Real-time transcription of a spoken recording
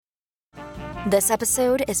This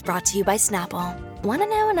episode is brought to you by Snapple. Want to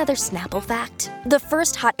know another Snapple fact? The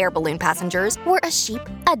first hot air balloon passengers were a sheep,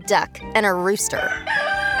 a duck, and a rooster.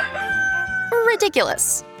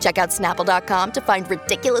 Ridiculous. Check out Snapple.com to find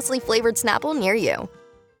ridiculously flavored Snapple near you.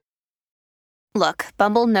 Look,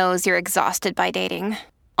 Bumble knows you're exhausted by dating.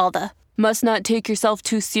 All the must not take yourself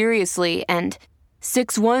too seriously and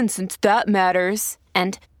 6'1" since that matters.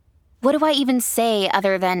 And what do I even say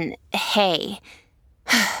other than hey?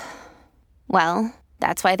 Well,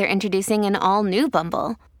 that's why they're introducing an all-new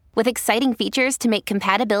Bumble with exciting features to make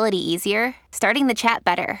compatibility easier, starting the chat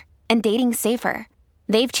better, and dating safer.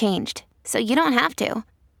 They've changed, so you don't have to.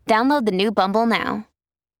 Download the new Bumble now.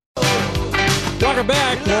 Welcome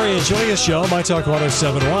back. Lori and Julia Show, My Talk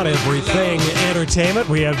 107.1, everything entertainment.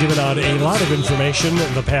 We have given out a lot of information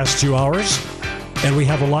in the past 2 hours, and we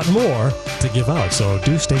have a lot more to give out, so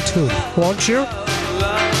do stay tuned, won't you?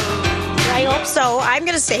 I hope so. I'm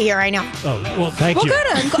going to stay here, I know. Oh, well, thank you. Well,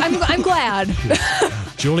 good. I'm glad.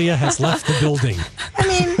 Julia has left the building. I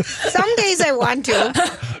mean, some days I want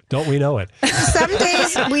to. Don't we know it? Some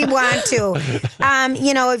days we want to.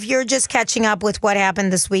 If you're just catching up with what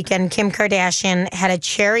happened this weekend, Kim Kardashian had a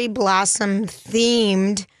cherry blossom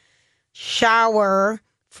themed shower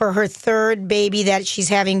for her third baby that she's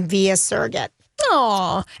having via surrogate.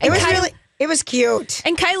 Aw. It was cute.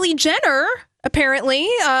 And Kylie Jenner, apparently,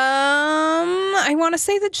 I want to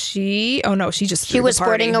say that she was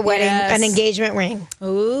sporting a wedding, an engagement ring.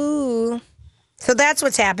 Ooh. So that's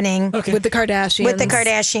what's happening. Okay. With the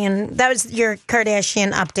Kardashians. That was your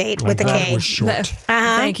Kardashian update with the K. Was short.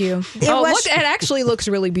 Thank you. It actually looks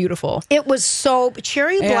really beautiful. It was so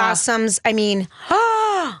cherry blossoms. I mean,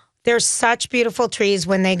 they're such beautiful trees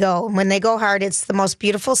when they go. When they go hard, it's the most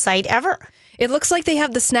beautiful sight ever. It looks like they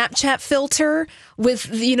have the Snapchat filter with,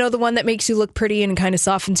 the one that makes you look pretty and kind of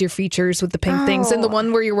softens your features with the pink things, and the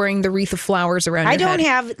one where you're wearing the wreath of flowers around your head. I don't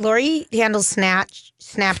have, Lori handles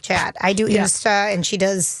Snapchat. I do Insta, and she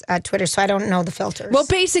does Twitter, so I don't know the filters. Well,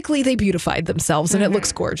 basically, they beautified themselves, and it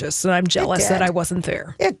looks gorgeous, and I'm jealous that I wasn't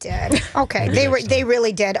there. It did. Okay, they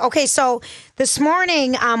really did. Okay, so this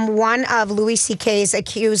morning, one of Louis C.K.'s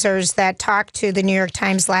accusers that talked to the New York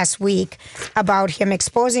Times last week about him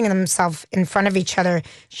exposing himself in front of each other,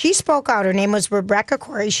 she spoke out. Her name was Rebecca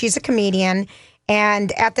Corey. She's a comedian.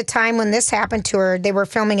 And at the time when this happened to her, they were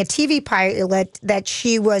filming a TV pilot that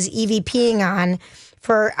she was EVPing on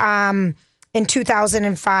for in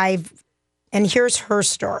 2005. And here's her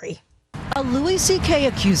story. A Louis C.K.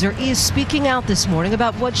 accuser is speaking out this morning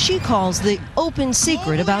about what she calls the open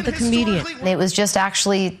secret about the comedian. It was just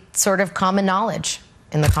actually sort of common knowledge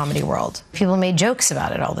in the comedy world. People made jokes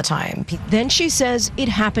about it all the time. Then she says it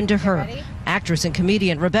happened to her. Actress and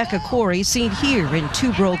comedian Rebecca Corey, seen here in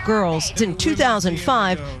Two Broke Girls. In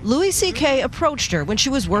 2005, Louis C.K. approached her when she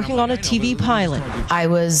was working on a TV pilot. I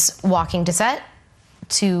was walking to set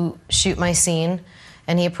to shoot my scene,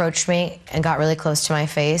 and he approached me and got really close to my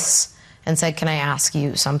face and said, "Can I ask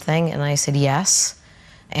you something?" And I said, "Yes."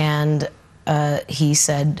 And he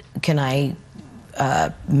said, "Can I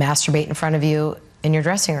masturbate in front of you in your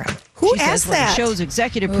dressing room?" Who She asked says when that? the show's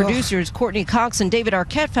executive producers Courtney Cox and David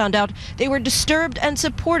Arquette found out, they were disturbed and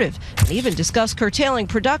supportive, and even discussed curtailing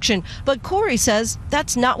production. But Corey says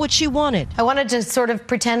that's not what she wanted. I wanted to sort of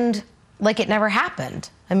pretend like it never happened.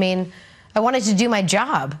 I mean, I wanted to do my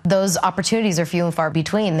job. Those opportunities are few and far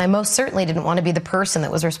between. I most certainly didn't want to be the person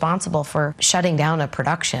that was responsible for shutting down a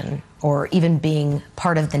production or even being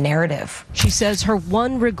part of the narrative. She says her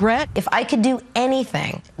one regret, if I could do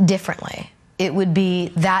anything differently, it would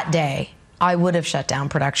be that day I would have shut down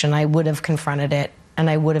production. I would have confronted it, and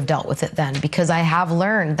I would have dealt with it then, because I have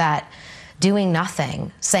learned that doing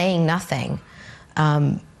nothing, saying nothing,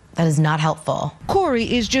 that is not helpful. Corey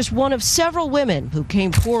is just one of several women who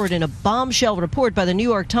came forward in a bombshell report by the New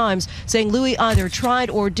York Times saying Louis either tried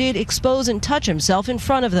or did expose and touch himself in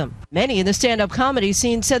front of them. Many in the stand-up comedy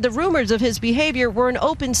scene said the rumors of his behavior were an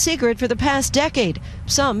open secret for the past decade,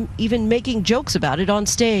 some even making jokes about it on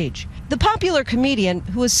stage. The popular comedian,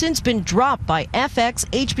 who has since been dropped by FX,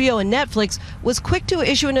 HBO, and Netflix, was quick to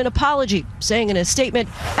issue an apology, saying in a statement,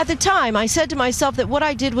 "At the time, I said to myself that what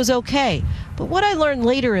I did was okay. But what I learned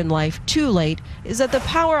later in life, too late, is that the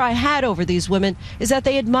power I had over these women is that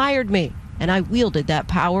they admired me, and I wielded that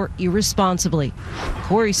power irresponsibly."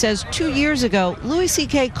 Corey says 2 years ago, Louis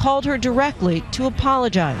C.K. called her directly to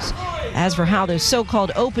apologize. As for how this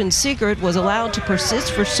so-called open secret was allowed to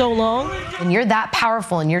persist for so long, when you're that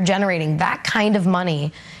powerful and you're generating that kind of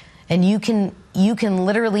money, and you can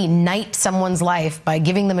literally knight someone's life by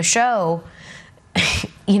giving them a show,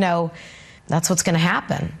 that's what's going to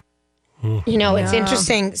happen. You know, it's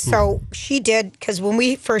interesting. So she did, because when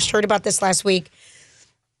we first heard about this last week,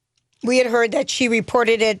 we had heard that she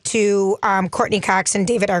reported it to Courtney Cox and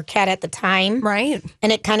David Arquette at the time. Right.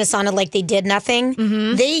 And it kind of sounded like they did nothing.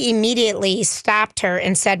 They immediately stopped her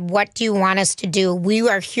and said, what do you want us to do? We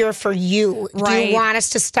are here for you. Do Right. you want us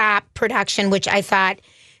to stop production? Which I thought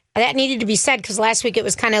that needed to be said, because last week it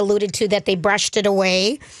was kind of alluded to that they brushed it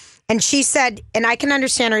away. And she said, and I can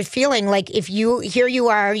understand her feeling, like if here you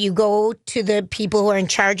are, you go to the people who are in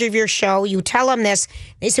charge of your show, you tell them this,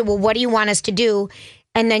 they say, well, what do you want us to do?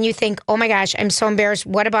 And then you think, oh my gosh, I'm so embarrassed.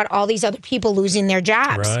 What about all these other people losing their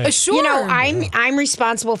jobs? Right. Sure. You know, I'm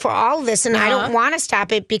responsible for all of this, and I don't want to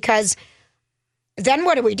stop it, because then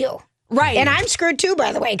what do we do? Right. And I'm screwed too,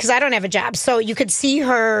 by the way, because I don't have a job. So you could see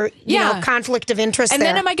her, you know, conflict of interest And there.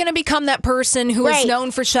 then am I going to become that person who is Right.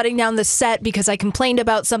 known for shutting down the set because I complained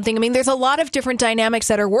about something? I mean, there's a lot of different dynamics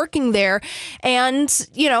that are working there. And,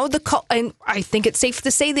 you know, and I think it's safe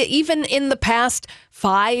to say that even in the past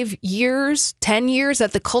 5 years, 10 years,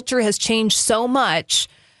 that the culture has changed so much.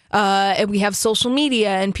 And we have social media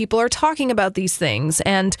and people are talking about these things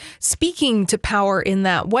and speaking to power in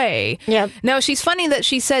that way. Yep. Now, she's funny that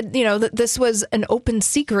she said, you know, that this was an open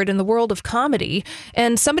secret in the world of comedy.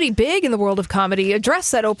 And somebody big in the world of comedy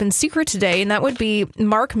addressed that open secret today, and that would be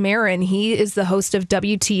Marc Maron. He is the host of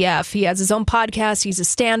WTF. He has his own podcast. He's a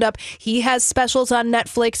stand-up. He has specials on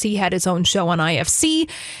Netflix. He had his own show on IFC.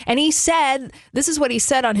 And he said, this is what he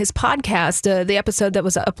said on his podcast, the episode that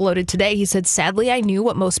was uploaded today. He said, sadly, I knew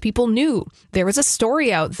what most people knew. There was a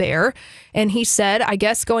story out there. And he said, I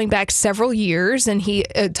guess going back several years, and he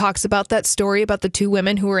talks about that story about the two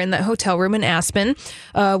women who were in that hotel room in Aspen,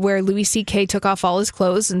 where Louis C.K. took off all his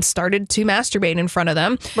clothes and started to masturbate in front of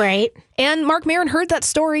them. Right. And Marc Maron heard that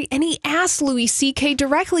story, and he asked Louis C.K.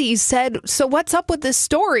 directly. He said, so what's up with this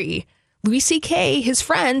story? Louis C.K., his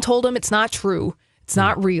friend, told him it's not true. It's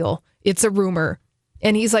not real. It's a rumor.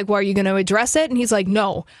 And he's like, well, are you going to address it? And he's like,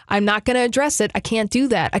 no, I'm not going to address it. I can't do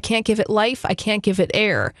that. I can't give it life. I can't give it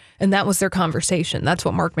air. And that was their conversation. That's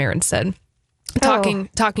what Marc Maron said. Talking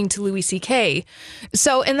to Louis C.K.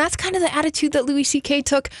 So, and that's kind of the attitude that Louis C.K.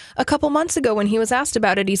 took a couple months ago when he was asked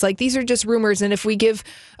about it. He's like, these are just rumors. And if we give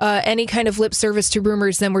any kind of lip service to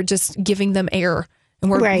rumors, then we're just giving them air and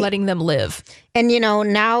we're letting them live. And, you know,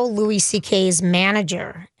 now Louis C.K.'s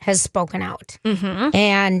manager has spoken out.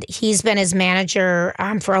 And he's been his manager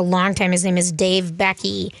for a long time. His name is Dave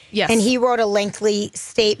Becky. Yes. And he wrote a lengthy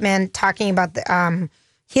statement talking about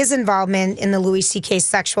his involvement in the Louis C.K.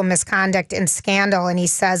 sexual misconduct and scandal. And he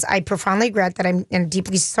says, I profoundly regret that I'm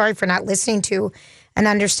deeply sorry for not listening to and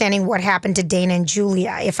understanding what happened to Dana and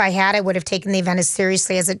Julia. If I had, I would have taken the event as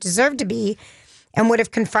seriously as it deserved to be and would have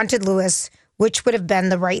confronted Louis, which would have been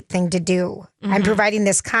the right thing to do. I'm providing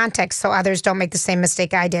this context so others don't make the same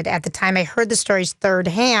mistake I did. At the time, I heard the stories third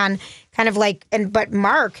hand, kind of like, but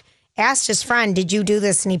Mark asked his friend, did you do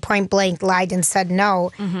this? And he point blank lied and said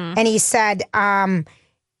no. And he said,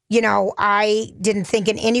 you know, I didn't think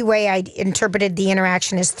in any way I interpreted the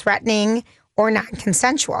interaction as threatening or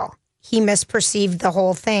non-consensual. He misperceived the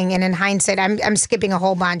whole thing. And in hindsight, I'm skipping a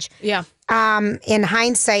whole bunch. Yeah. In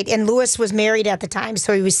hindsight, and Louis was married at the time,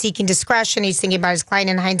 so he was seeking discretion. He's thinking about his client.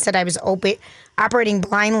 In hindsight, I was operating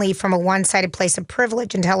blindly from a one-sided place of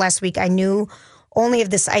privilege until last week. I knew only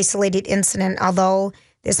of this isolated incident. Although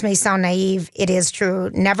this may sound naive, it is true.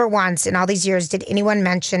 Never once in all these years did anyone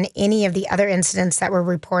mention any of the other incidents that were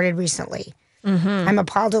reported recently. I'm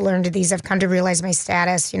appalled to learn to these. I've come to realize my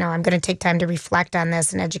status. You know, I'm going to take time to reflect on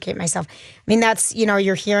this and educate myself. I mean, that's, you know,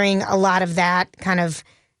 you're hearing a lot of that kind of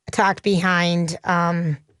talk behind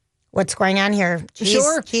what's going on here.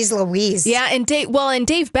 Jeez Louise. Yeah, and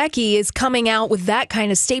Dave Becky is coming out with that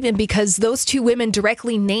kind of statement because those two women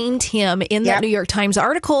directly named him in that New York Times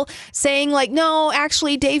article, saying like, no,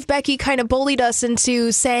 actually, Dave Becky kind of bullied us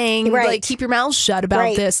into saying like, keep your mouth shut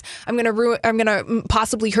about this. I'm gonna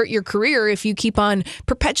possibly hurt your career if you keep on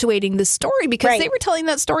perpetuating this story, because they were telling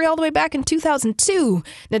that story all the way back in 2002.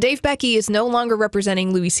 Now, Dave Becky is no longer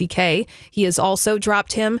representing Louis C.K. He has also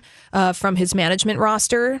dropped him from his management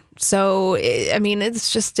roster. So, I mean,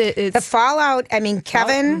 it's just... It's the fallout, I mean,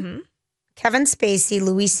 Kevin Spacey,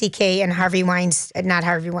 Louis C.K., and Harvey Weinstein, not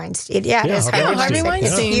Harvey Weinstein. It is Harvey Weinstein.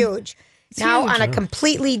 It's huge. Now, on a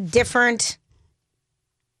completely different...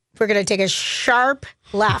 We're going to take a sharp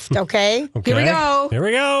left, okay? Here we go. Here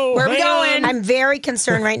we go. Where are we going? I'm very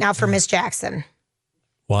concerned right now for Miss Jackson.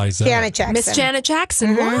 Why is that? Janet Jackson. Miss Janet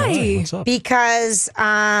Jackson. Why? What's up? Because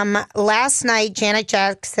last night, Janet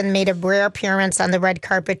Jackson made a rare appearance on the red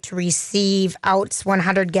carpet to receive Out's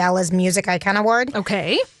 100 Gala's Music Icon Award.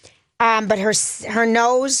 Okay. But her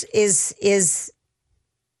nose is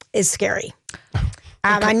is scary.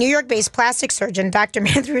 A New York-based plastic surgeon, Dr.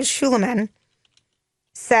 Matthew Schuleman,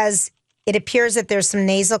 says it appears that there's some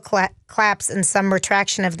nasal collapse and some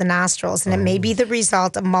retraction of the nostrils, and it may be the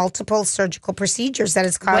result of multiple surgical procedures that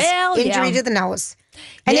has caused injury to the nose.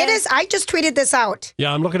 And it is, I just tweeted this out.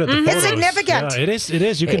 Yeah, I'm looking at the photos. It's significant. Yeah, it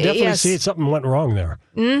is. You can definitely see it. Something went wrong there.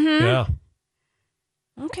 Mm-hmm. Yeah.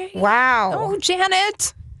 Okay. Wow. Oh,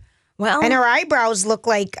 Janet. Well, and her eyebrows look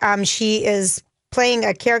like she is playing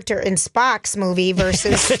a character in Spock's movie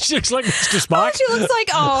versus... She looks like Mr. Spock. She looks like,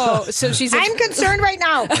 so she's... I'm concerned right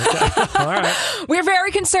now. All right. We're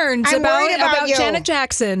very concerned about Janet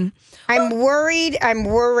Jackson. I'm worried.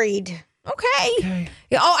 Okay.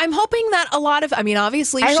 Oh, I'm hoping that a lot of,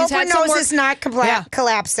 obviously I she's hope had her some nose is not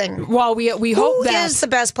collapsing. Well, we hope that. Who is the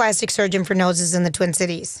best plastic surgeon for noses in the Twin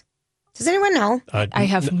Cities? Does anyone know? I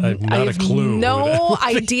have not a clue. No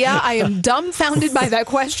idea. I am dumbfounded by that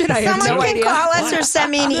question. I have no Someone idea. can call us or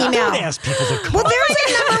send me an email. Don't ask people to call. Well, there's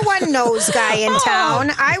a number one nose guy in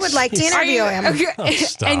town. I would like to interview him.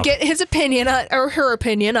 And get his opinion or her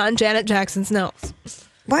opinion on Janet Jackson's nose.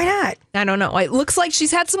 Why not? I don't know. It looks like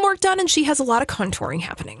she's had some work done and she has a lot of contouring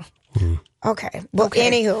happening. Okay. Well,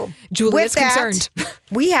 anywho. Julia's concerned.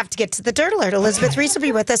 We have to get to the Dirt Alert. Elizabeth Reese will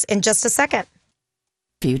be with us in just a second.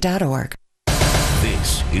 View.org.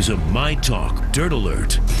 This is a My Talk Dirt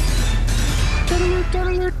Alert.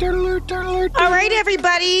 All right,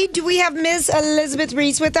 everybody. Do we have Ms. Elizabeth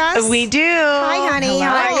Reese with us? We do. Hi, honey. Hello.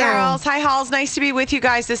 How are you? Hi, girls. Hi, Halls. Nice to be with you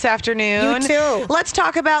guys this afternoon. You too. Let's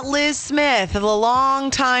talk about Liz Smith, the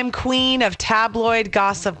longtime queen of tabloid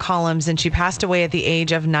gossip columns, and she passed away at the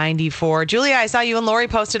age of 94. Julia, I saw you and Lori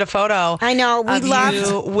posted a photo. I know. We loved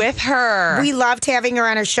you with her. We loved having her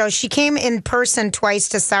on our show. She came in person twice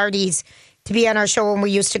to Sardi's to be on our show when we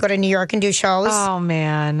used to go to New York and do shows. Oh,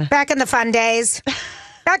 man. Back in the fun days.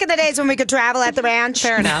 Back in the days when we could travel at the ranch.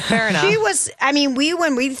 Fair enough. She was,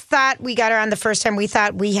 when we thought we got her on the first time, we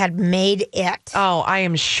thought we had made it. Oh, I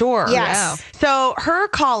am sure. Yes. Yeah. So her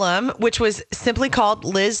column, which was simply called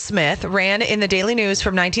Liz Smith, ran in the Daily News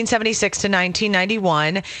from 1976 to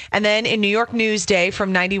 1991, and then in New York Newsday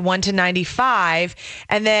from 91 to 95.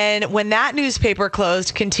 And then when that newspaper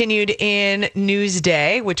closed, continued in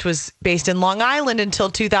Newsday, which was based in Long Island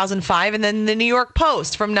until 2005, and then the New York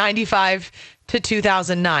Post from 95 to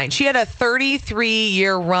 2009. She had a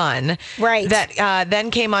 33-year run that then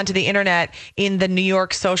came onto the internet in the New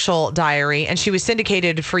York Social Diary, and she was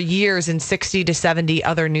syndicated for years in 60 to 70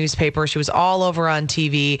 other newspapers. She was all over on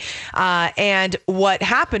TV. And what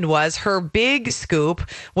happened was her big scoop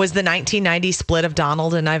was the 1990 split of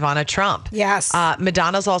Donald and Ivana Trump. Yes.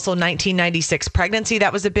 Madonna's also 1996 pregnancy.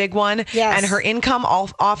 That was a big one. Yes. And her income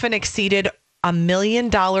often exceeded $1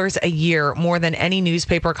 million a year, more than any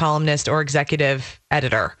newspaper columnist or executive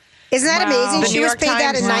editor. Isn't that amazing? She was paid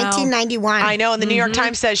that in 1991. I know. And the New York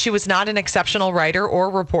Times says she was not an exceptional writer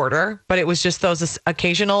or reporter, but it was just those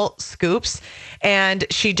occasional scoops. And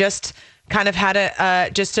she just kind of had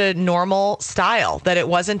a normal style, that it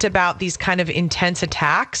wasn't about these kind of intense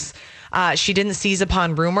attacks. She didn't seize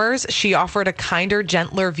upon rumors. She offered a kinder,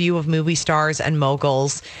 gentler view of movie stars and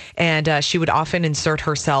moguls. And she would often insert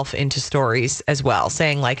herself into stories as well,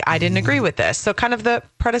 saying like, I didn't agree with this. So kind of the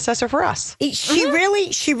predecessor for us.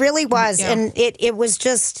 She really was. Yeah. And it was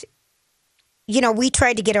just, we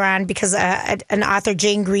tried to get her on because an author,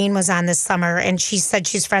 Jane Green, was on this summer, and she said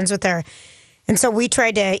she's friends with her. And so Donnie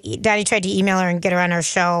tried to email her and get her on our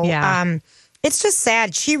show. Yeah. It's just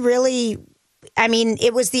sad. She really...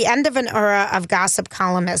 it was the end of an era of gossip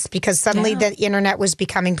columnists because suddenly the internet was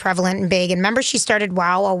becoming prevalent and big. And remember, she started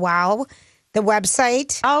Wow, the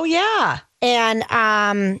website. Oh, yeah. And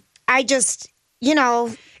I just,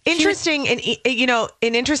 Interesting, and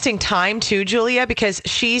an interesting time too, Julia, because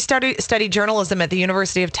she studied journalism at the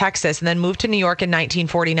University of Texas and then moved to New York in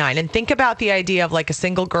 1949. And think about the idea of like a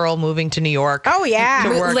single girl moving to New York. Oh yeah,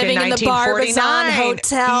 to work living in the Barbizon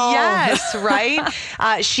Hotel. Yes,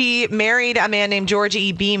 right. She married a man named George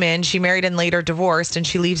E. Beeman. She married and later divorced, and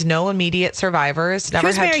she leaves no immediate survivors. Never she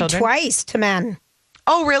was had married children. Twice to men.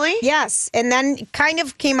 Oh, really? Yes, and then kind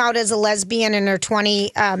of came out as a lesbian in her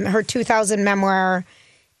 2000 memoir.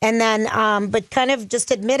 And then, but kind of just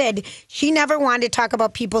admitted she never wanted to talk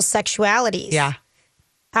about people's sexualities. Yeah.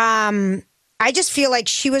 I just feel like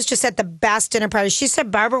she was just at the best dinner party. She said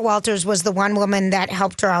Barbara Walters was the one woman that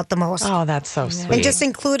helped her out the most. Oh, that's so sweet. And just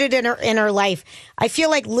included in her life. I feel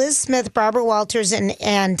like Liz Smith, Barbara Walters,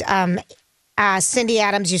 and Cindy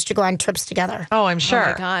Adams used to go on trips together. Oh, I'm sure.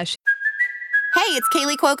 Oh my gosh. Hey, it's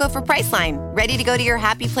Kaylee Cuoco for Priceline. Ready to go to your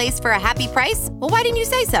happy place for a happy price? Well, why didn't you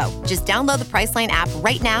say so? Just download the Priceline app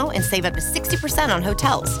right now and save up to 60% on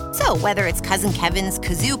hotels. So whether it's Cousin Kevin's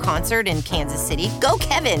Kazoo Concert in Kansas City, go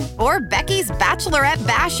Kevin, or Becky's Bachelorette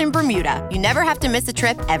Bash in Bermuda, you never have to miss a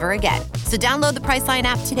trip ever again. So download the Priceline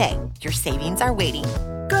app today. Your savings are waiting.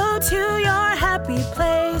 Go to your happy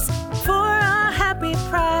place for a happy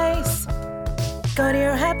price. Go to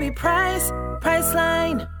your happy price,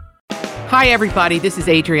 Priceline. Hi, everybody. This is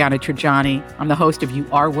Adriana Trajani. I'm the host of You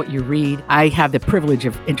Are What You Read. I have the privilege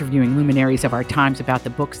of interviewing luminaries of our times about the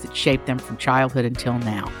books that shaped them from childhood until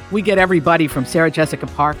now. We get everybody from Sarah Jessica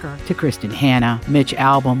Parker to Kristen Hanna, Mitch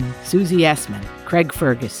Albom, Susie Essman, Craig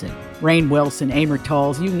Ferguson, Rainn Wilson, Amor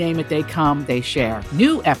Tolls, you name it, they come, they share.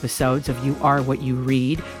 New episodes of You Are What You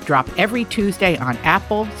Read drop every Tuesday on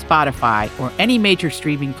Apple, Spotify, or any major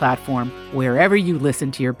streaming platform wherever you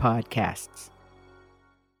listen to your podcasts.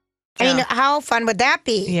 I mean, how fun would that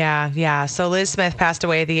be? Yeah. So Liz Smith passed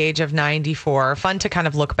away at the age of 94. Fun to kind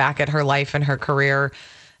of look back at her life and her career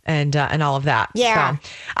and all of that. Yeah.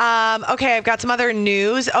 So, okay, I've got some other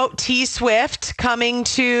news. Oh, T Swift coming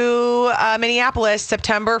to Minneapolis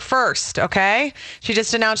September 1st, okay? She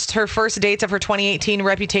just announced her first dates of her 2018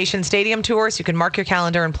 Reputation Stadium tour, so you can mark your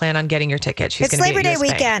calendar and plan on getting your ticket. She's It's Labor Day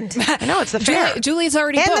weekend. I know, it's the fair. Julie's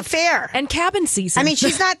already And booked. the fair. And cabin season. I mean,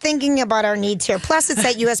 she's not thinking about our needs here. Plus, it's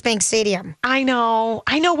at U.S. Bank Stadium. I know,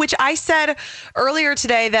 which I said earlier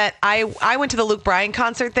today that I went to the Luke Bryan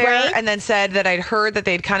concert there Right. and then said that I'd heard that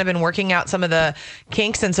they'd kind of been working out some of the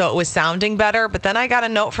kinks and so it was sounding better. But then I got a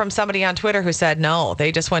note from somebody on Twitter who said, no, they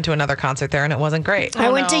just went to another concert there and it wasn't great. I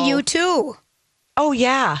went to U2. Oh,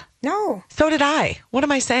 yeah. No. So did I. What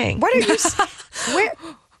am I saying? What are you... Where?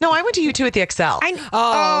 No, I went to U2 at the Excel.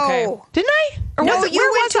 Okay. Didn't I? Or No, was it, you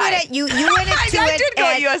where went was to I? it at you went to I it did go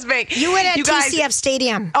at US Bank. You went at You guys- TCF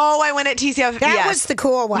Stadium. Oh, I went at TCF. That yes. was the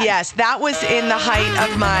cool one. Yes, that was in the height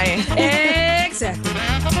of my Exactly.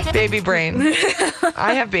 baby brain.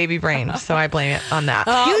 I have baby brain, so I blame it on that.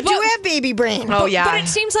 You do have baby brain. Oh, yeah. But it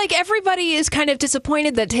seems like everybody is kind of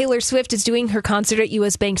disappointed that Taylor Swift is doing her concert at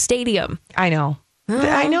U.S. Bank Stadium. I know.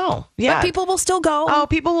 I know. Yeah. But people will still go. Oh,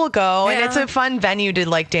 people will go, and Yeah. it's a fun venue to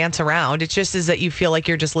like dance around. It just is that you feel like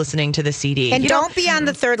you're just listening to the CD. And You don't be on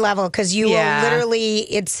the third level because you Yeah. will literally.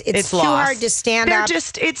 It's too lost. hard to stand They're up.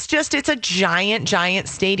 It's a giant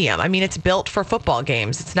stadium. I mean, it's built for football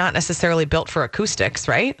games. It's not necessarily built for acoustics,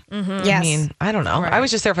 right? Yes. I mean, I don't know. I was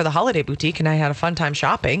just there for the holiday boutique, and I had a fun time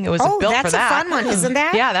shopping. It was built that's for that. a fun one, isn't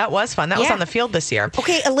that? Yeah, that was fun. That was Yeah. on the field this year.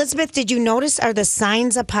 Okay, Elizabeth, did you notice are the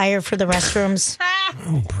signs up higher for the restrooms?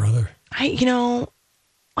 Oh, brother. I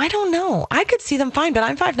don't know. I could see them fine, but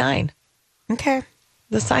I'm 5'9". Okay.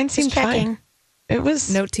 The sign seemed fine. It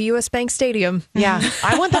was Note to U.S. Bank Stadium. Yeah,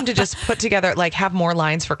 I want them to just put together, like, have more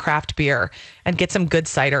lines for craft beer and get some good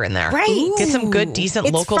cider in there. Right. Get some good, decent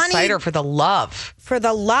It's local funny. cider for the love. For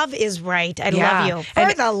the love is right. I Yeah. love you. For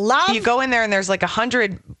And the love. You go in there and there's like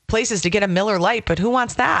 100 places to get a Miller Lite, but who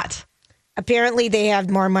wants that? Apparently, they have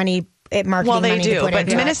more money at marketing. Well, they money to do, put but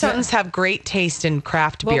into it. Minnesotans have great taste in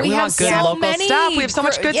craft Well, beer. we We have want good so local many stuff. We have so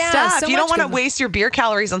much good stuff. so You don't much want to good- waste your beer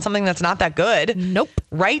calories on something that's not that good. Nope.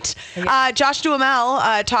 Right? Josh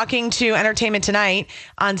Duhamel talking to Entertainment Tonight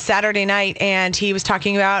on Saturday night, and he was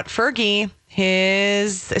talking about Fergie,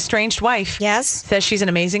 his estranged wife. Yes. Says she's an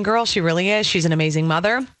amazing girl. She really is. She's an amazing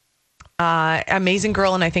mother. Amazing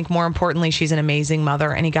girl, and I think more importantly, she's an amazing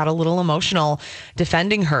mother. And he got a little emotional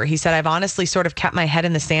defending her. He said, I've honestly sort of kept my head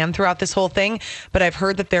in the sand throughout this whole thing, but I've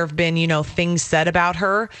heard that there have been, things said about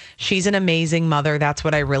her. She's an amazing mother. That's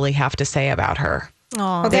what I really have to say about her.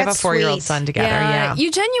 Oh, They have a that's 4-year-old sweet. son together. Yeah. You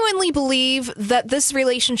genuinely believe that this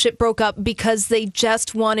relationship broke up because they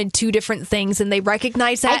just wanted two different things and they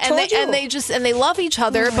recognize that I told you. and they love each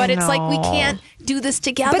other, but it's like we can't do this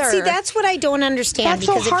together. But see, that's what I don't understand. That's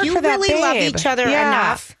so because hard if you for that really love babe. each other Yeah.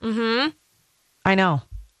 enough, I know.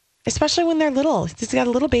 Especially when they're little. He's got a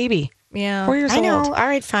little baby. Yeah. 4 years I know. old. All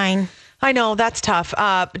right, fine. I know, that's tough.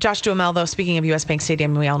 Josh Duhamel, though, speaking of US Bank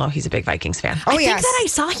Stadium, we all know he's a big Vikings fan. Oh, I think yes. that I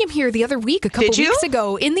saw him here the other week, a couple Did you? weeks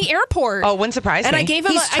ago, in the airport. Oh, wouldn't surprise and me. I gave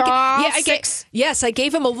him He's tall, Yes, I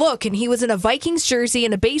gave him a look, and he was in a Vikings jersey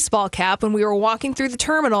and a baseball cap, and we were walking through the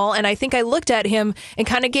terminal, and I think I looked at him and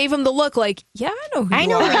kind of gave him the look like, yeah, I know who I you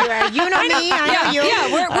know are. who you are. You know me. I know you.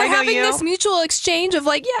 Yeah, we're I know having you. this mutual exchange of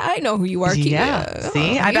like, yeah, I know who you are. Yeah.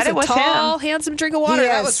 See, I He's bet it a was tall, him. handsome drink of water. He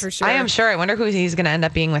That is. was for sure. I am sure. I wonder who he's going to end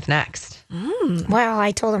up being with next. Well,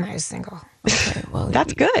 I told him I was single. Okay, well,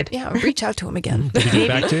 That's good. Yeah, reach out to him again. Did he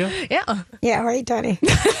get back to you? Yeah. Yeah, right, Donnie.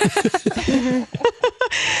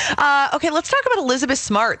 Okay, let's talk about Elizabeth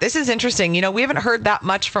Smart. This is interesting. You know, we haven't heard that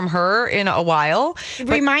much from her in a while.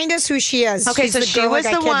 Remind us who she is. Okay, She's so the she girl was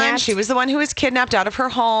that got the one. kidnapped? She was the one who was kidnapped out of her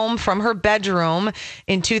home from her bedroom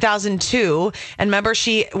in 2002. And remember,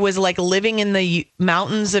 she was like living in the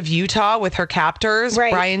mountains of Utah with her captors,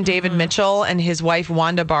 Brian David Mitchell and his wife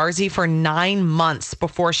Wanda Barzee, for 9 months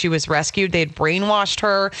before she was rescued. They had brainwashed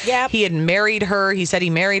her. Yep. He had married her. He said he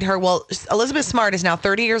married her. Well, Elizabeth Smart is now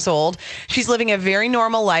 30 years old. She's living a very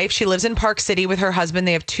normal life. She lives in Park City with her husband.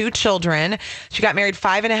 They have 2 children. She got married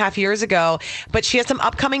 5.5 years ago, but she has some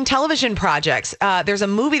upcoming television projects. There's a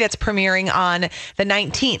movie that's premiering on the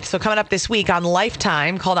 19th, so coming up this week on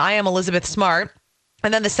Lifetime, called I Am Elizabeth Smart.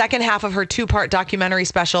 And then the second half of her 2-part documentary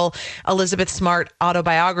special, Elizabeth Smart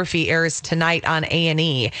Autobiography, airs tonight on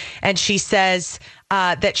A&E. And she says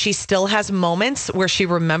that she still has moments where she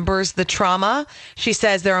remembers the trauma. She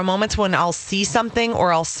says, there are moments when I'll see something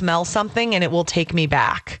or I'll smell something and it will take me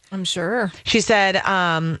back. I'm sure. She said,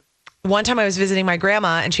 one time I was visiting my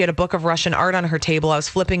grandma and she had a book of Russian art on her table. I was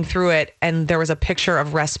flipping through it and there was a picture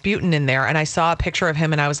of Rasputin in there. And I saw a picture of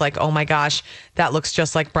him and I was like, oh my gosh, that looks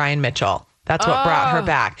just like Brian Mitchell. That's what brought her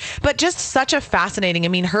back. But just such a fascinating, I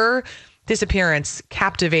mean, her disappearance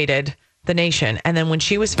captivated the nation. And then when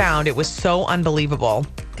she was found, it was so unbelievable.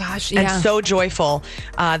 Gosh, yeah. And so joyful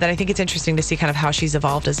that I think it's interesting to see kind of how she's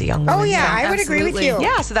evolved as a young woman. Oh, yeah, I would agree with you.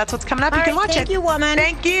 Yeah, so that's what's coming up. You can watch it. Thank you, woman.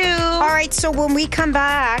 Thank you. All right, so when we come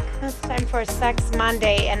back, it's time for Sex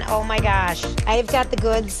Monday. And oh my gosh, I've got the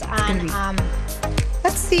goods on,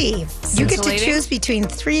 let's see. You get to Scintillating. choose between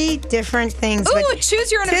 3 different things. Ooh, but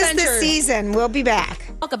choose your own tis adventure. the season. We'll be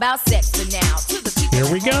back. Talk about sex for now. To the people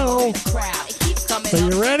Here we go. in the crowd. It keeps coming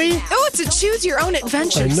Are you ready? Oh, it's a Choose Your Own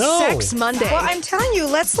Adventure I know. Sex Monday. Well, I'm telling you,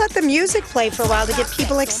 let's let the music play for a while to get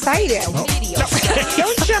people excited.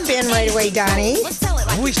 Don't jump in right away, Donnie.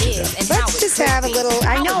 Always do that. Let's just have a little,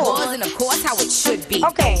 I know. And of course, how it should be.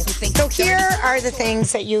 Okay, so here are the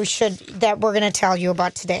things that that we're going to tell you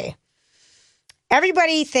about today.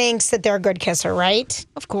 Everybody thinks that they're a good kisser, right?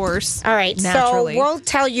 Of course. All right, Naturally. so we'll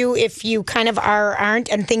tell you if you kind of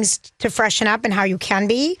aren't, and things to freshen up and how you can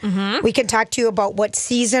be. Mm-hmm. We can talk to you about what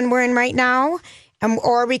season we're in right now,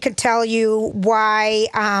 or we could tell you why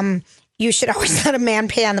you should always let a man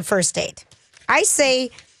pay on the first date. I say,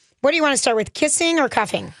 what do you want to start with, kissing or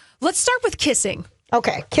cuffing? Let's start with kissing.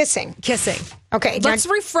 Okay, kissing. Kissing. Okay. Let's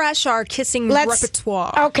refresh our kissing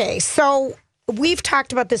repertoire. Okay, so we've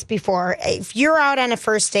talked about this before. If you're out on a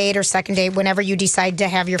first date or second date, whenever you decide to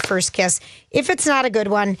have your first kiss, if it's not a good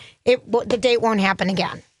one, the date won't happen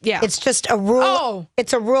again. Yeah. It's just a rule. Oh.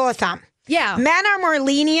 It's a rule of thumb. Yeah. Men are more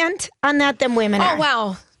lenient on that than women are. Oh,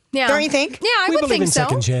 wow. Yeah. Don't you think? Yeah, I We would believe think in so.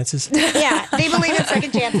 second chances. Yeah, they believe in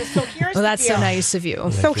second chances. So here's Well, the that's deal. so nice of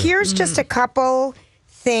you. So here's just a couple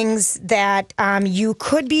things that you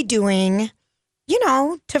could be doing,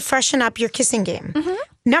 to freshen up your kissing game. Mm-hmm.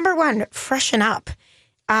 Number 1, freshen up.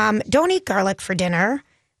 Don't eat garlic for dinner.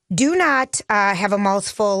 Do not have a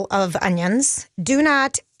mouthful of onions. Do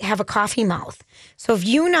not have a coffee mouth. So if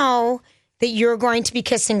you know that you're going to be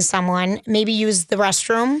kissing someone, maybe use the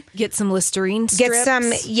restroom. Get some Listerine strips.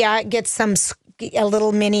 Get some a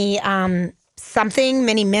little mini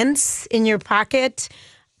mini mints in your pocket.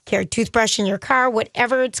 Carry a toothbrush in your car,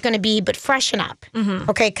 whatever it's going to be, but freshen up. Mm-hmm.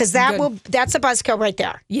 Okay, because that's a buzzkill right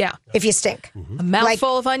there. Yeah. If you stink. A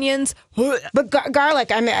mouthful of onions. But garlic,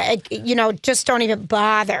 just don't even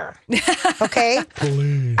bother. Okay?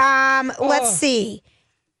 Let's see.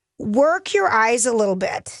 Work your eyes a little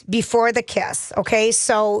bit before the kiss, okay?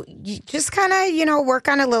 So you just kind of, work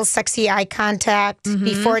on a little sexy eye contact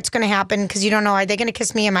before it's going to happen, because you don't know, are they going to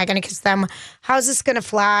kiss me? Am I going to kiss them? How's this going to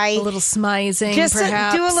fly? A little smizing, just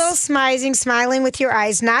perhaps. do a little smizing, smiling with your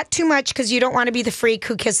eyes. Not too much, because you don't want to be the freak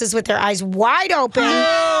who kisses with their eyes wide open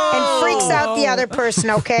and freaks out the other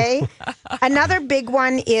person, okay? Another big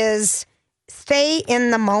one is stay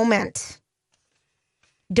in the moment.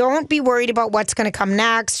 Don't be worried about what's going to come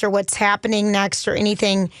next or what's happening next or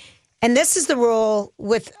anything. And this is the rule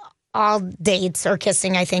with all dates or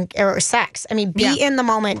kissing, I think, or sex. I mean, be in the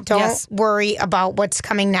moment. Don't worry about what's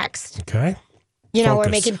coming next. Okay. We're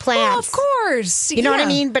making plans. Oh, of course. You know what I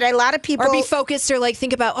mean? But a lot of people... Or be focused or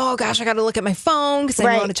think about, oh gosh, I got to look at my phone because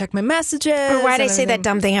I want to check my messages. Or why did I say that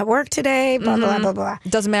dumb thing at work today? Blah, blah, blah, blah.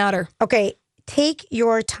 It doesn't matter. Okay. Take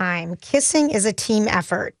your time. Kissing is a team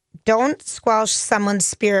effort. Don't squelch someone's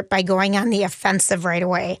spirit by going on the offensive right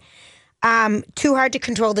away. Too hard to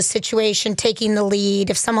control the situation, taking the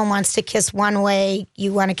lead. If someone wants to kiss one way,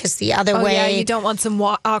 you want to kiss the other way. Yeah, you don't want some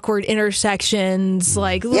awkward intersections.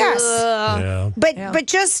 Like, yes. ugh. But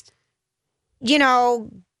just,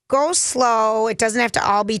 go slow. It doesn't have to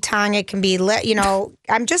all be tongue. It can be,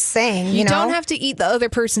 I'm just saying, You don't have to eat the other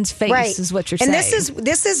person's face, is what you're saying. And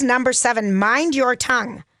this is number 7. Mind your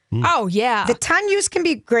tongue. Oh, yeah. The tongue use can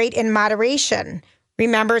be great in moderation.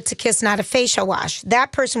 Remember, it's a kiss, not a facial wash.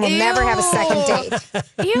 That person will never have a second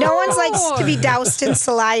date. No one likes to be doused in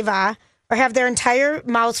saliva or have their entire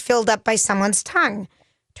mouth filled up by someone's tongue.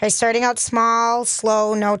 Try starting out small,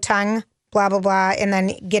 slow, no tongue, blah, blah, blah, and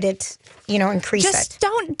then get it, increase it. Just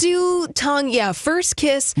don't do tongue. Yeah, first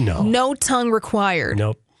kiss, no tongue required.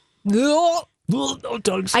 Nope. No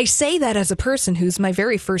tongues. I say that as a person whose my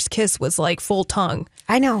very first kiss was like full tongue.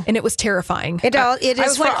 I know. And it was terrifying. It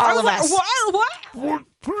is for all of us. What?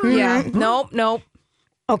 Yeah. Nope.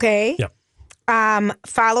 Okay. Yep.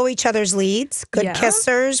 Follow each other's leads. Good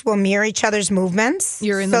kissers will mirror each other's movements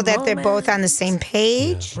so that they're both on the same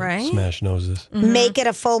page. Yeah, right. Smash noses. Mm-hmm. Make it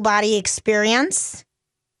a full body experience.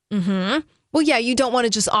 Mm-hmm. Well, yeah, you don't want to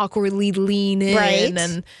just awkwardly lean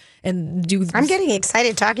in and do this. I'm getting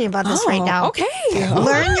excited talking about this right now. Okay.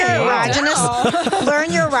 Learn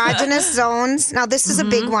your erogenous zones. Now, this is a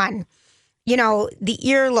big one. The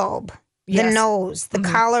earlobe, the nose, the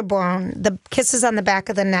collarbone, the kisses on the back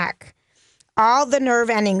of the neck, all the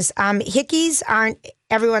nerve endings. Hickeys aren't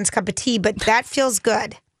everyone's cup of tea, but that feels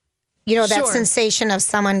good. That sensation of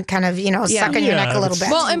someone kind of, sucking your neck a little bit.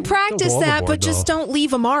 Well, and practice that, but just don't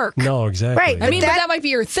leave a mark. No, exactly. Right. But that might be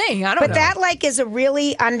your thing. I don't know. But that, is a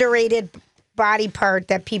really underrated body part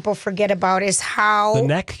that people forget about is how... The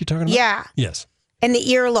neck you're talking about? Yeah. Yes. And the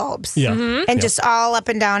earlobes. Yeah. And just all up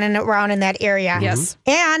and down and around in that area. Yes.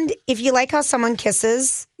 And if you like how someone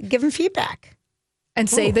kisses, give them feedback. And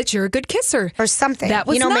say that you're a good kisser. Or something. That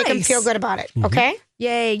was Make them nice. feel good about it. Okay?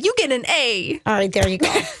 Yay. You get an A. All right, there you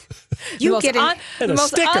go. You get the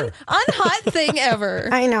most unhot thing ever.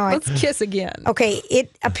 I know it. Let's kiss again. Okay,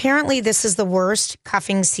 apparently this is the worst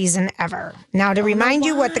cuffing season ever. Now, to remind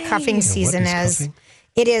you what the cuffing season is, cuffing?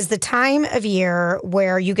 It is the time of year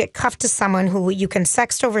where you get cuffed to someone who you can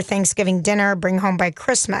sext over Thanksgiving dinner, bring home by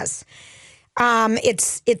Christmas.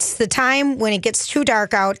 It's the time when it gets too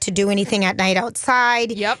dark out to do anything at night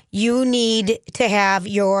outside. Yep. You need to have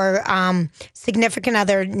your significant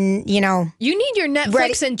other, You need your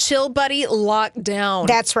Netflix and chill buddy locked down.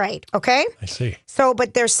 That's right. Okay. I see. So,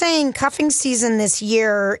 but they're saying cuffing season this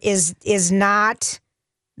year is not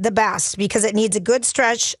the best because it needs a good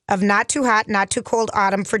stretch of not too hot, not too cold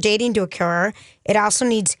autumn for dating to occur. It also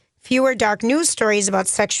needs fewer dark news stories about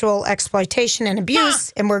sexual exploitation and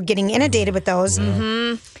abuse, and we're getting inundated with those.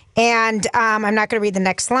 Mm-hmm. And I'm not going to read the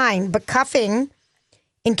next line, but cuffing,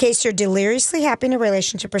 in case you're deliriously happy in a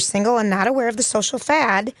relationship or single and not aware of the social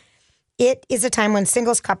fad, it is a time when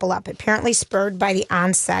singles couple up, apparently spurred by the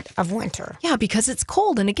onset of winter. Yeah, because it's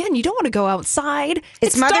cold. And again, you don't want to go outside.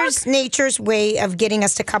 It's Mother dark. Nature's way of getting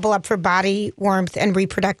us to couple up for body warmth and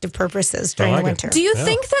reproductive purposes during the winter. Do you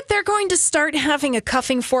think that they're going to start having a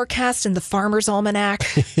cuffing forecast in the Farmer's Almanac?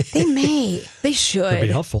 They may. They should. That'd be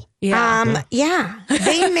helpful. Yeah. Yeah,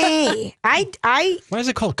 they may. I Why is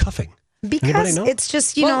it called cuffing? Because Anybody know? it's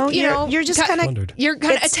just, you're just kind of... You're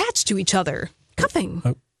kind of attached to each other. Cuffing.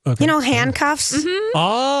 Okay. Handcuffs. Mm-hmm.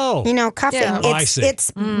 Oh. Cuffing. Yeah. I see.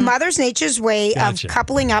 It's Mother's Nature's way Gotcha. of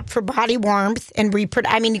coupling up for body warmth and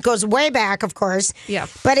it goes way back, of course. Yeah.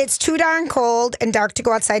 But it's too darn cold and dark to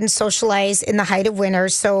go outside and socialize in the height of winter.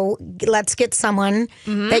 So let's get someone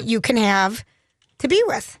that you can have to be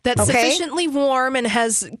with. That's sufficiently warm and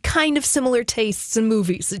has kind of similar tastes in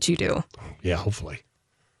movies that you do. Yeah, hopefully.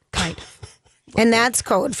 Kind of. And that's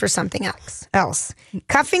code for something else.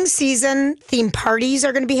 Cuffing season theme parties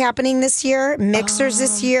are going to be happening this year. Mixers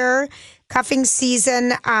this year. Cuffing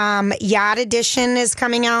season yacht edition is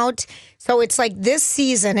coming out. So it's like this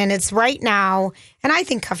season, and it's right now. And I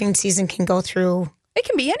think cuffing season can go through. It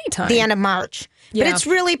can be anytime. The end of March. Yeah. But it's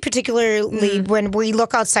really particularly when we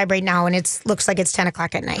look outside right now and it looks like it's 10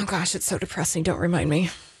 o'clock at night. Oh, gosh, it's so depressing. Don't remind me.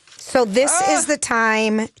 So this is the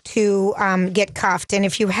time to get cuffed. And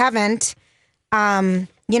if you haven't,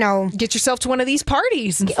 get yourself to one of these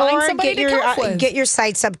parties and find somebody to cuff with. Get your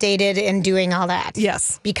sites updated and doing all that.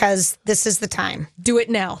 Yes. Because this is the time. Do it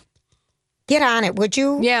now. Get on it, would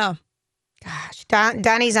you? Yeah. Gosh,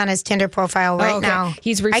 Donnie's on his Tinder profile right now.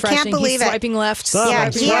 He's refreshing. I can't believe he's swiping left. Stop,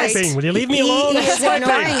 I'm swiping. Will you leave me alone? He is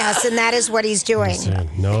ignoring us, and that is what he's doing.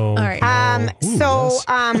 No. All right.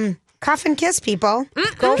 cuff and kiss, people.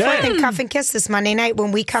 Go forth and cuff and kiss this Monday night.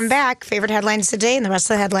 When we come back, favorite headlines today and the rest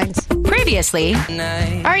of the headlines. Previously. All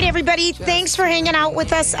right, everybody. Thanks for hanging out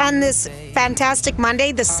with us on this fantastic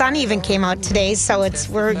Monday. The sun even came out today, so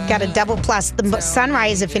we're got a double plus. The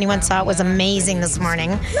sunrise, if anyone saw it, was amazing this morning.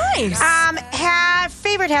 Nice.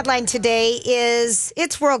 Favorite headline today is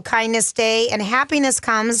it's World Kindness Day, and happiness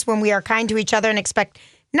comes when we are kind to each other and expect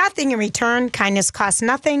nothing in return. Kindness costs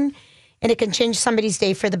nothing, and it can change somebody's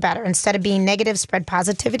day for the better. Instead of being negative, spread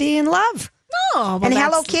positivity and love. Oh, well, and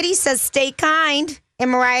Hello Kitty says, stay kind.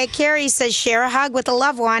 And Mariah Carey says, share a hug with a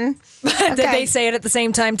loved one. Okay. Did they say it at the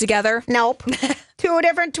same time together? Nope. Two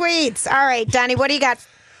different tweets. All right, Donnie, what do you got?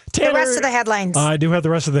 The rest of the headlines. I do have the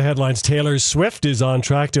rest of the headlines. Taylor Swift is on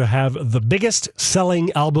track to have the biggest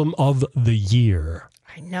selling album of the year.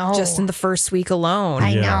 I know. Just in the first week alone.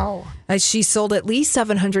 I know. She sold at least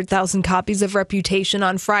 700,000 copies of Reputation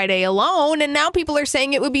on Friday alone, and now people are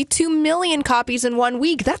saying it would be 2 million copies in 1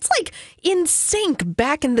 week. That's like in sync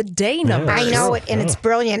back in the day numbers. I know it, and it's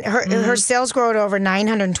brilliant. Her sales grow to over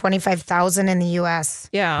 925,000 in the U.S.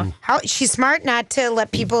 Yeah. She's smart not to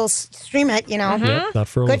let people stream it, you know. Yep, not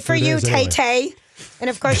for Good for you, anyway. Tay-Tay. And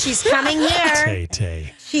of course, she's coming here.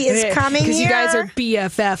 Tay-Tay. She is coming here. Because you guys are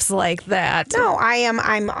BFFs like that. No, I am.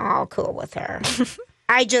 I'm all cool with her.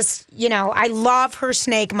 I just, I love her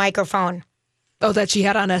snake microphone. Oh, that she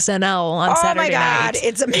had on SNL on Saturday night. Oh, my God. night.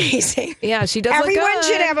 It's amazing. Yeah, she does Everyone look good.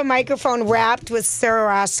 should have a microphone wrapped with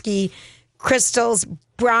Swarovski crystals,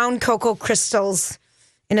 brown cocoa crystals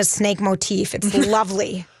in a snake motif. It's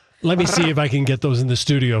lovely. Let me see if I can get those in the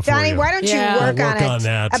studio for Donnie, you. why don't you work I'll on it? on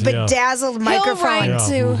that. A bedazzled microphone. He'll write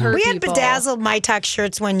to her We had people. bedazzled My Talk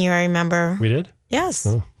shirts one year, I remember. We did? Yes.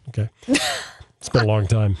 Oh, okay. It's been a long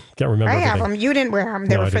time. Can't remember I have everything. them. You didn't wear them.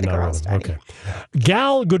 They No, were I for did the not wear girls. them. Okay.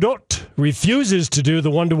 Gal Gadot refuses to do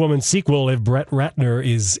the Wonder Woman sequel if Brett Ratner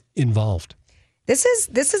is involved. This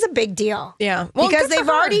is a big deal. Yeah. Well, because good for they've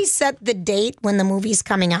her. already set the date when the movie's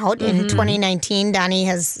coming out in 2019. Donnie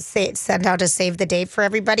has sent out a save the date for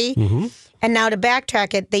everybody. And now to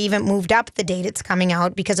backtrack it, they even moved up the date it's coming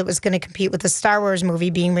out because it was going to compete with the Star Wars movie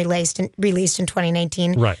being released in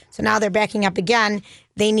 2019. Right. So now they're backing up again.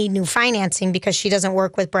 They need new financing because she doesn't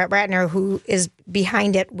work with Brett Ratner, who is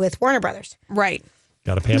behind it with Warner Brothers. Right.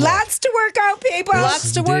 Got to pay him Lots to work out, people.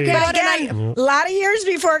 Lots to work out. Again, a lot of years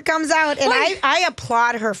before it comes out. And I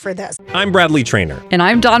applaud her for this. I'm Bradley Trainer. And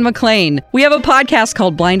I'm Don McClain. We have a podcast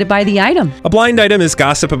called Blinded by the Item. A blind item is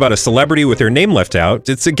gossip about a celebrity with their name left out.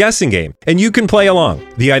 It's a guessing game, and you can play along.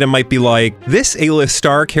 The item might be like, this A-list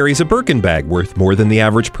star carries a Birkin bag worth more than the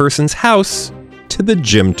average person's house to the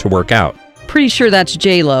gym to work out. Pretty sure that's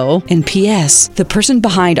J-Lo. And P.S. the person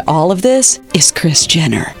behind all of this is Kris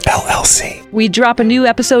Jenner, LLC. We drop a new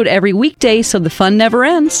episode every weekday so the fun never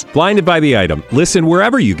ends. Blinded by the Item. Listen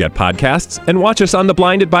wherever you get podcasts and watch us on the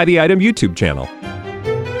Blinded by the Item YouTube channel.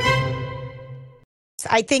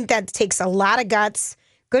 I think that takes a lot of guts.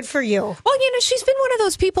 Good for you. Well, she's been one of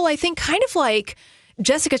those people, I think, kind of like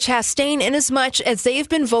Jessica Chastain, in as much as they've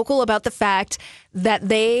been vocal about the fact that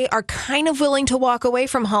they are kind of willing to walk away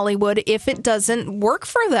from Hollywood if it doesn't work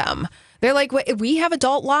for them. They're like, we have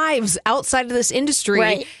adult lives outside of this industry,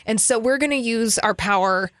 Right. and so we're going to use our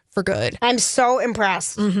power for good. I'm so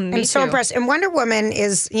impressed. I'm so too. impressed. And Wonder Woman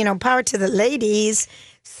is, power to the ladies.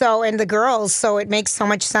 So, and the girls. So it makes so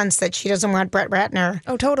much sense that she doesn't want Brett Ratner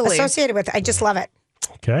associated with it. I just love it.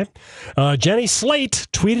 Okay. Jenny Slate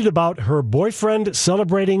tweeted about her boyfriend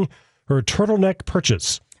celebrating her turtleneck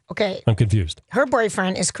purchase. Okay. I'm confused. Her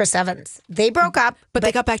boyfriend is Chris Evans. They broke up. But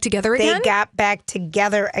they got back together again? They got back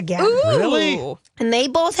together again. Ooh. Really? And they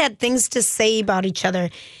both had things to say about each other.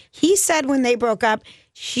 He said when they broke up,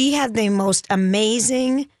 she had the most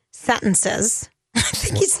amazing sentences. I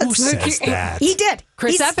think he said Who says that? He did.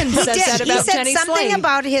 Chris Evans says that about He said Jenny something Slate.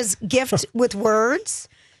 about his gift with words.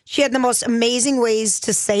 She had the most amazing ways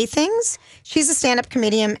to say things. She's a stand-up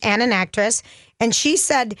comedian and an actress. And she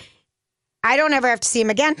said, I don't ever have to see him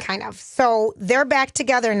again, kind of. So they're back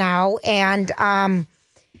together now. And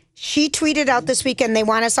she tweeted out this weekend, they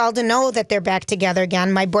want us all to know that they're back together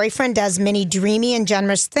again. My boyfriend does many dreamy and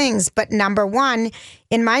generous things. But number one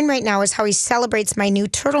in mine right now is how he celebrates my new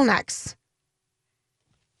turtlenecks.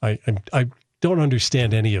 I don't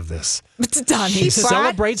understand any of this. Donnie. She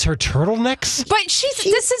celebrates her turtlenecks? But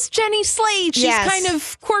this is Jenny Slate. She's Yes. kind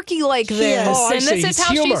of quirky like She this. is. Oh, I and see. this is It's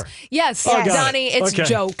how humor. Yes, Oh, got it. Donnie, it's Okay.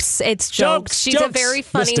 jokes. It's jokes. She's a Jokes. very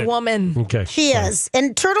funny Missed it. woman. Okay. She is.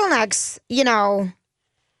 And turtlenecks,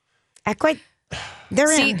 I quite They're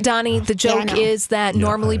See, in. Donnie, the joke is that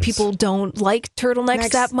normally people don't like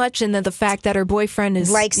turtlenecks that much, and then the fact that her boyfriend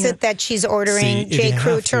likes it that she's ordering J.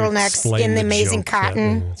 Crew turtlenecks in the amazing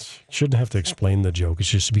cotton. Shouldn't have to explain the joke. It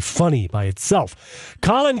should just be funny by itself.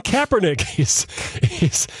 Colin Kaepernick is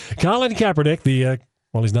Colin Kaepernick,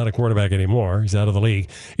 he's not a quarterback anymore. He's out of the league.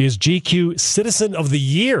 Is GQ Citizen of the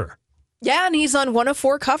Year. Yeah, and he's on one of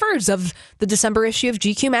 4 covers of the December issue of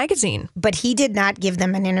GQ magazine. But he did not give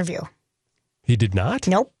them an interview. He did not?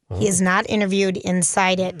 Nope. Oh. He is not interviewed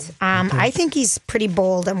inside it. I think he's pretty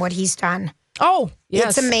bold in what he's done. Oh,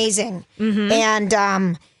 yes. It's amazing. Mm-hmm.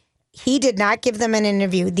 And he did not give them an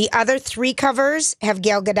interview. The other 3 covers have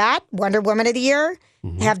Gal Gadot, Wonder Woman of the Year,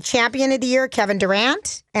 have Champion of the Year, Kevin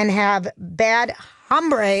Durant, and have Bad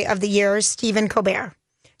Hombre of the Year, Stephen Colbert.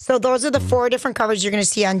 So those are the 4 different covers you're going to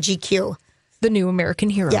see on GQ. The New American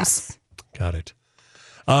Heroes. Yes. Got it.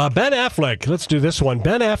 Ben Affleck, let's do this one.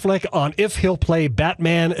 Ben Affleck on if he'll play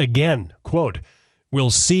Batman again. Quote, "We'll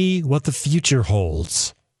see what the future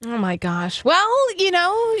holds." Oh, my gosh. Well,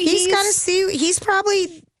 he's got to see. He's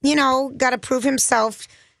probably, got to prove himself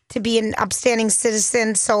to be an upstanding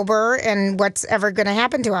citizen, sober, and what's ever going to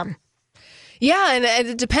happen to him. Yeah, and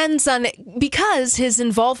it depends on, because his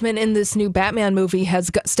involvement in this new Batman movie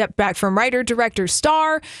has stepped back from writer, director,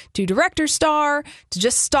 star, to director, star, to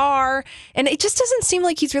just star. And it just doesn't seem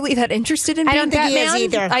like he's really that interested in being Batman. I don't think he is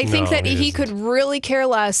either. I think that he could really care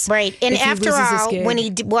less. Right. And after all, when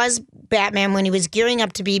he was Batman, when he was gearing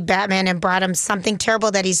up to be Batman and brought him something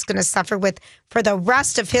terrible that he's going to suffer with for the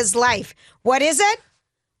rest of his life. What is it?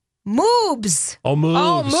 Moobs. Oh, moobs.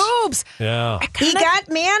 Oh, moobs. Yeah. He got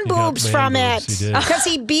man boobs from it because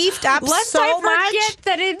he beefed up so much. Forget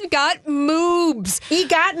that it got moobs. He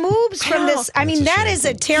got moobs from this. I mean, that is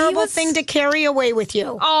a terrible thing to carry away with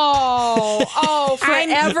you. Oh,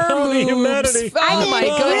 forever moobs. Oh, my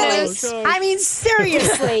goodness. I mean,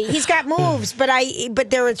 seriously, he's got moves. But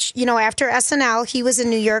there was, after SNL, he was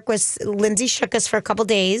in New York with Lindsay Shookus for a couple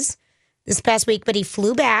days this past week, but he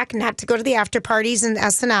flew back not to go to the after parties in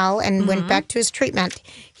SNL and went back to his treatment.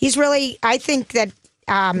 He's really, I think that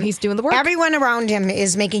he's doing the work. Everyone around him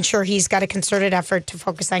is making sure he's got a concerted effort to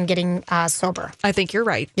focus on getting sober. I think you're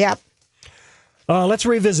right. Yep. Let's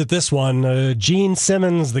revisit this one. Gene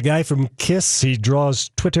Simmons, the guy from Kiss, he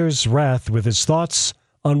draws Twitter's wrath with his thoughts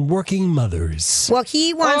on working mothers. Well,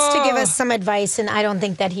 he wants to give us some advice, and I don't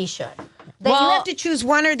think that he should. That you have to choose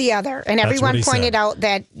one or the other. And everyone pointed out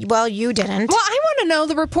that, you didn't. Well, I want to know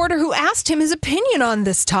the reporter who asked him his opinion on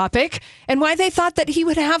this topic and why they thought that he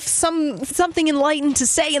would have something enlightened to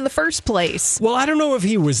say in the first place. Well, I don't know if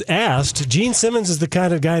he was asked. Gene Simmons is the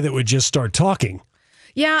kind of guy that would just start talking.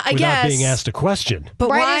 Yeah, I guess. Without being asked a question. But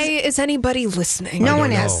why is anybody listening? No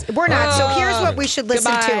one is. We're not. So here's what we should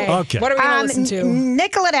listen to. Okay. What are we going to listen to?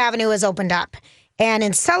 Nicollet Avenue has opened up. And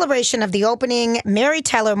in celebration of the opening, Mary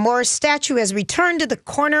Tyler Moore's statue has returned to the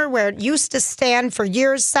corner where it used to stand for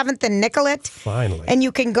years, 7th and Nicollet. Finally. And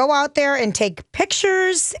you can go out there and take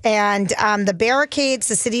pictures. And the barricades,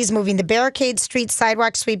 the city's moving the barricades, street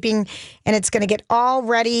sidewalk sweeping, and it's going to get all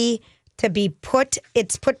ready to be put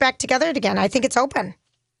back together again. I think it's open.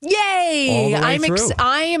 Yay! I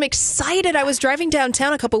am excited. I was driving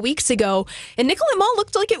downtown a couple weeks ago, and Nicollet Mall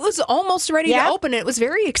looked like it was almost ready to open. It was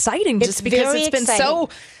very exciting just because it's been so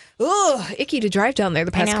icky to drive down there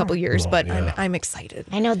the past couple years, but I'm excited.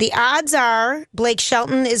 I know. The odds are Blake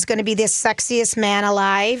Shelton is going to be the sexiest man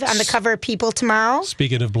alive on the cover of People tomorrow.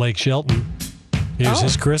 Speaking of Blake Shelton, here's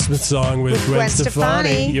his Christmas song with Gwen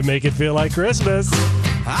Stefani. You make it feel like Christmas.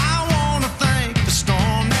 I want to thank the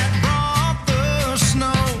storm that brought the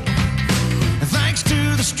snow. And thanks to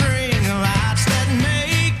the string of lights that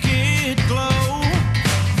make it glow.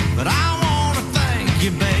 But I want to thank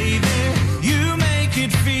you, baby. You make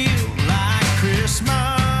it feel like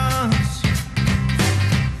Christmas.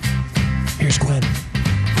 Here's Gwen.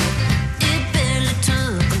 It barely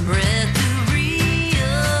took a breath to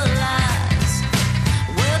realize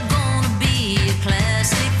we're gonna be a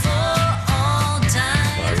classic for all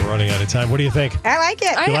time. All right, we're running out of time. What do you think? I like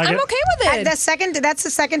it. I'm okay with it. That's the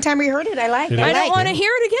second time we heard it. I like it. I don't want to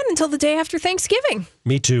hear it again until the day after Thanksgiving.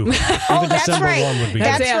 Me too. Oh, that's December right. 1 would be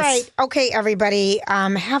That's good. right. Okay, everybody.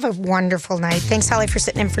 Have a wonderful night. Thanks, Holly, for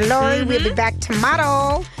sitting in for Lori. We'll be back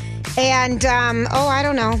tomorrow. And, I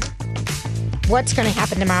don't know what's going to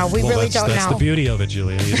happen tomorrow. We really don't know. That's the beauty of it,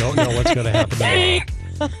 Julia. You don't know what's going to happen tomorrow.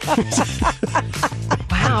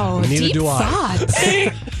 Wow, Neither deep do I. thoughts.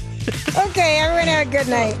 Okay, everyone have a good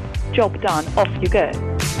night. Job done. Off you go.